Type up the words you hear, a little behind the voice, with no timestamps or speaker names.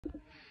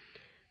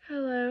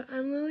Hello,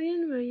 I'm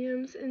Lillian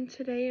Williams, and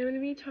today I'm going to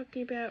be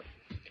talking about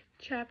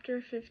Chapter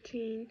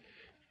 15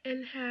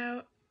 and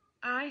how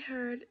I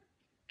heard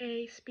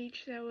a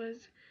speech that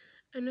was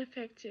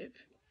ineffective.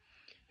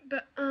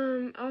 But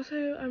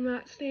also I'm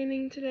not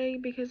standing today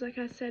because, like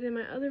I said in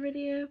my other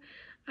video,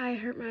 I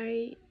hurt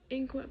my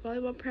ankle at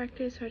volleyball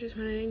practice, so I just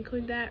wanted to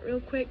include that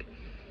real quick.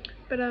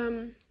 But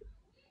the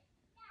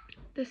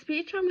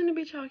speech I'm going to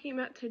be talking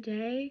about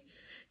today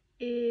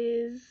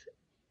is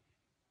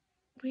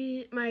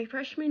my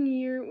freshman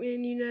year,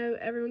 when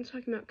everyone's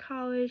talking about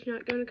college,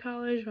 not going to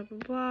college, blah blah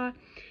blah,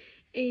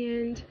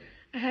 and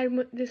I had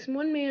this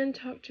one man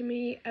talk to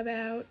me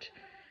about,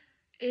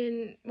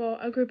 a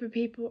group of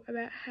people,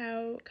 about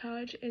how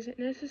college isn't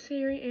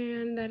necessary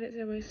and that it's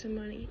a waste of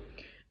money,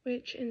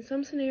 which in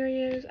some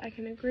scenarios I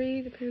can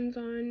agree, depends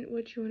on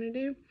what you want to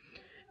do,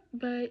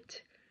 but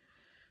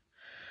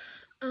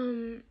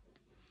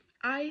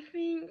I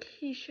think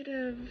he should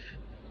have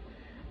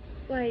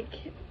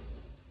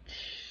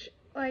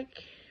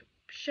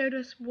showed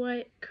us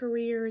what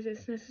careers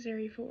it's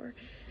necessary for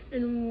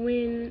and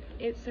when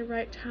it's the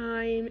right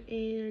time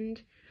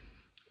and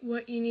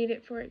what you need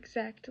it for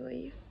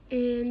exactly,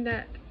 and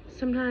that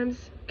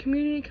sometimes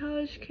community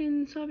college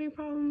can solve your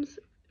problems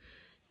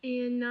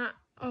and not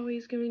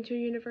always going to a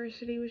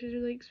university, which is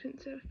really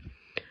expensive.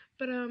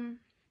 But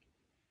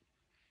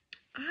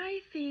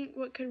I think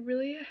what could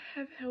really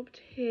have helped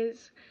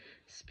his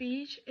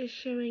speech is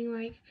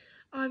showing,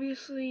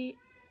 obviously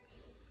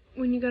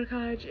when you go to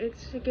college,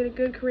 it's to get a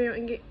good career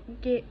and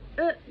get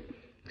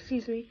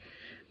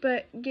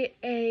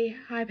a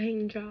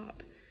high-paying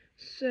job.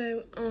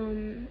 So,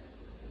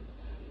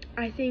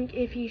 I think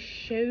if he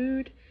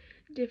showed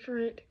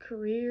different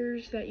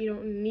careers that you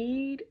don't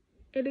need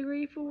a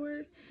degree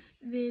for,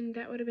 then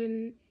that would have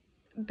been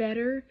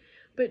better.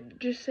 But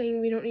just saying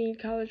we don't need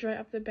college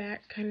right off the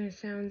bat kind of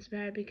sounds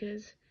bad,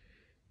 because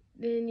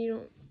then you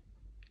don't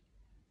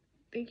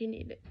think you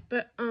need it.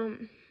 But,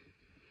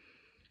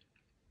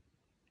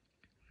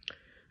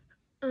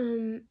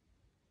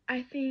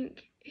 I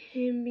think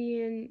him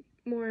being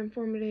more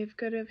informative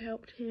could have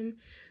helped him,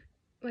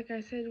 like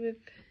I said, with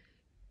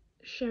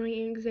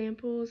showing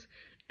examples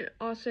and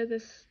also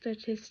the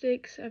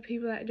statistics of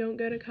people that don't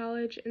go to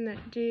college and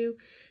that do,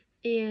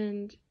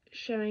 and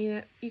showing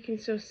that you can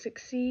still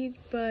succeed,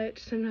 but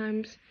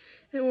sometimes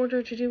in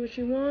order to do what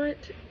you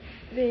want,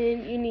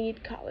 then you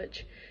need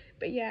college.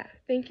 But yeah,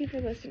 thank you for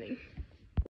listening.